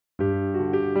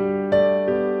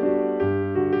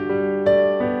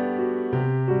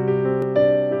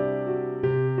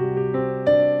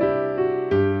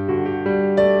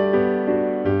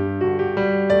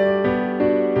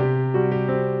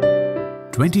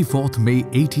24th May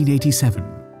 1887,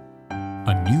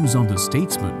 a news on the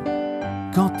statesman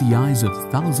caught the eyes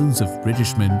of thousands of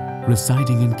British men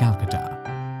residing in Calcutta.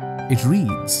 It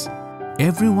reads,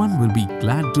 "Everyone will be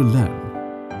glad to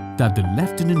learn that the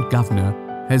Lieutenant Governor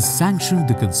has sanctioned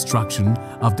the construction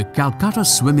of the Calcutta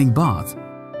swimming bath."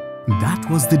 That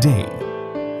was the day.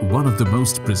 One of the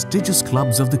most prestigious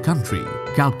clubs of the country,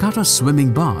 Calcutta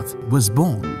Swimming Bath, was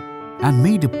born and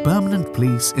made a permanent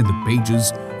place in the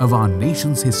pages of our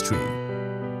nation's history.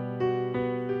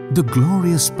 The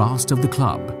glorious past of the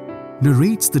club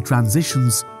narrates the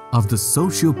transitions of the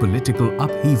socio-political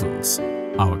upheavals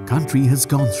our country has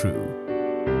gone through.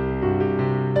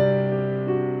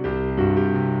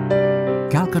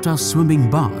 Calcutta Swimming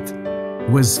Bath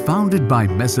was founded by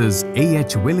Messrs.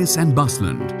 A.H. Willis and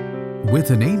Busland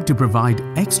with an aim to provide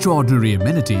extraordinary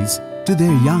amenities to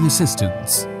their young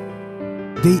assistants.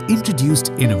 They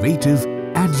introduced innovative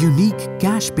and unique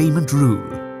cash payment rule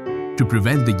to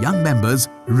prevent the young members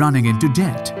running into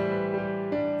debt.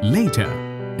 Later,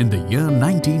 in the year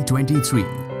 1923,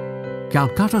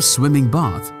 Calcutta Swimming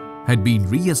Bath had been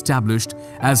re-established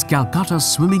as Calcutta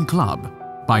Swimming Club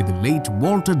by the late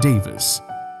Walter Davis,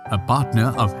 a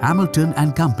partner of Hamilton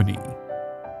and Company.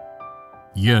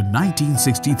 Year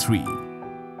 1963.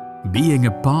 Being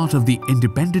a part of the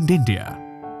independent India,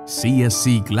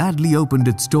 CSC gladly opened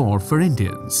its door for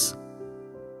Indians.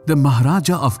 The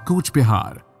Maharaja of Cooch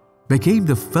Behar became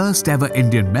the first ever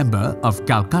Indian member of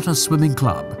Calcutta Swimming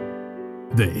Club.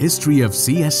 The history of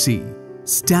CSC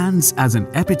stands as an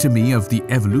epitome of the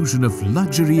evolution of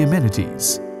luxury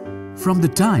amenities, from the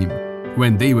time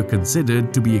when they were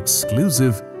considered to be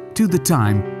exclusive to the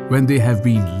time when they have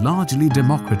been largely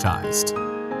democratized.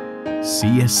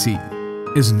 CSC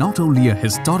is not only a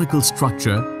historical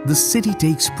structure the city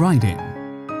takes pride in,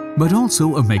 but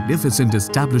also a magnificent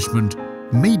establishment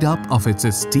made up of its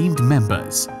esteemed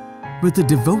members with a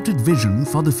devoted vision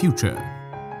for the future.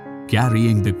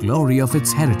 Carrying the glory of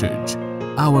its heritage,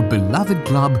 our beloved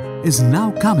club is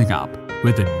now coming up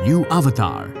with a new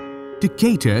avatar to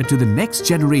cater to the next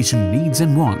generation needs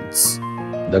and wants.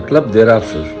 The club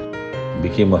thereafter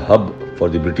became a hub for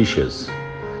the Britishers,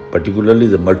 particularly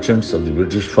the merchants of the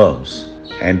British firms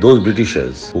and those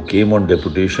Britishers who came on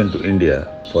deputation to India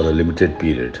for a limited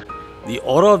period. The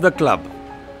aura of the club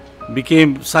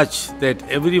became such that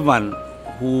everyone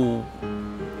who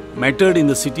mattered in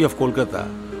the city of Kolkata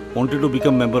wanted to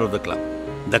become member of the club.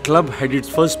 The club had its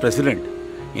first president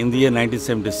in the year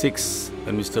 1976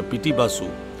 when Mr. P.T. Basu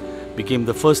became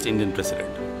the first Indian president.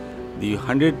 The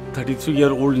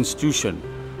 133-year-old institution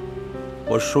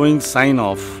was showing sign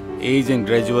of age and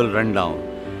gradual rundown.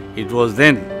 It was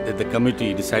then that the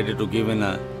committee decided to give in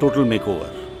a total makeover.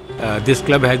 This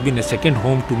club has been a second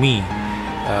home to me.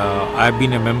 I've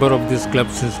been a member of this club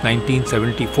since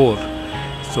 1974.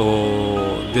 So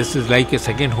this is like a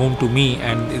second home to me,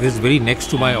 and it is very next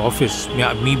to my office.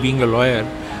 Me being a lawyer,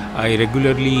 I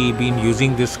regularly been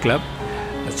using this club.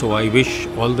 So I wish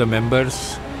all the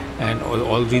members and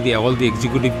all the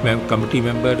executive committee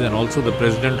members and also the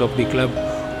president of the club,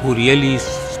 who really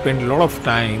spend a lot of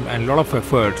time and a lot of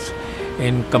efforts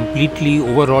in completely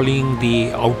overhauling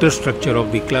the outer structure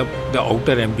of the club, the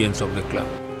outer ambience of the club.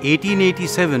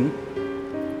 1887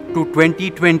 to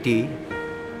 2020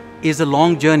 is a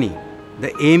long journey.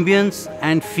 The ambience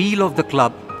and feel of the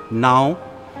club now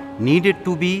needed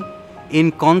to be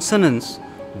in consonance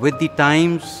with the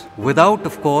times without,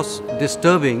 of course,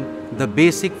 disturbing the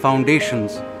basic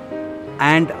foundations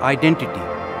and identity.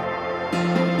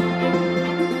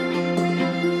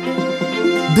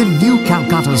 The new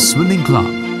Calcutta Swimming Club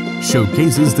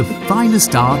showcases the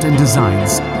finest art and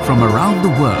designs from around the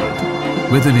world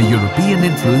within a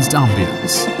European-influenced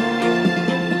ambience.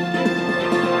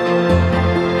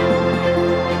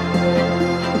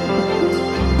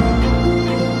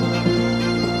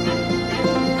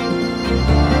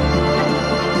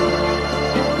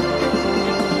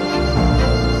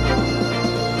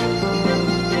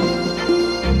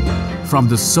 From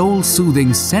the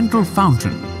soul-soothing central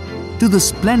fountain to the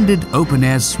splendid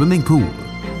open-air swimming pool,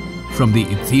 from the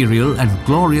ethereal and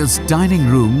glorious dining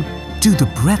room to the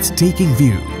breathtaking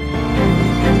view.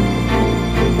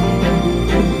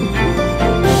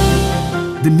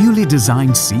 The newly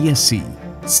designed CSC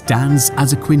stands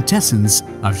as a quintessence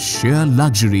of sheer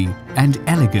luxury and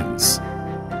elegance,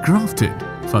 crafted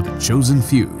for the chosen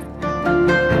few.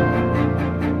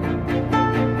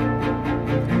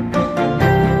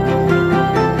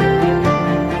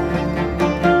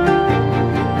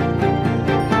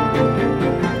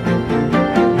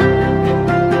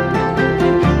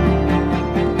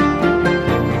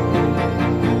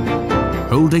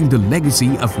 Holding the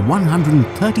legacy of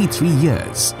 133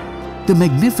 years, the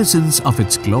magnificence of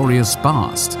its glorious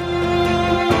past.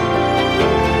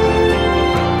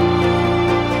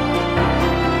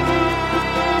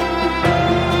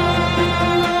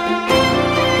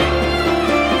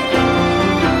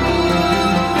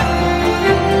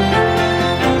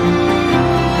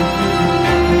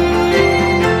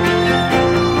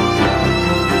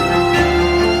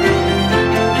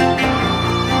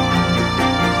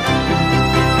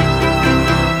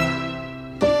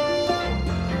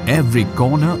 Every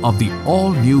corner of the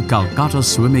all-new Calcutta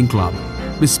Swimming Club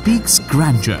bespeaks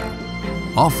grandeur,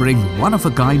 offering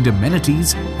one-of-a-kind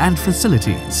amenities and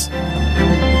facilities.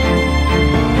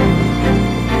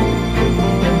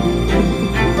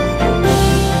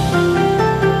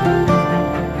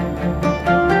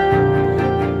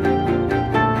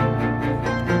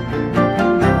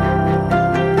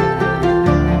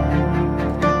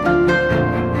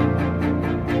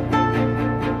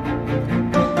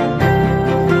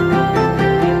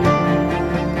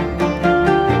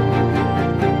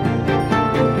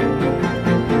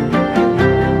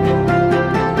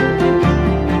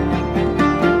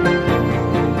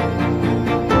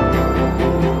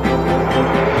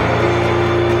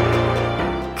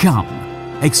 Come,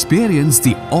 experience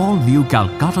the all-new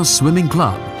Calcutta Swimming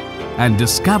Club and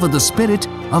discover the spirit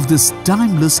of this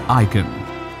timeless icon,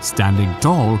 standing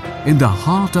tall in the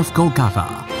heart of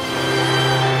Kolkata.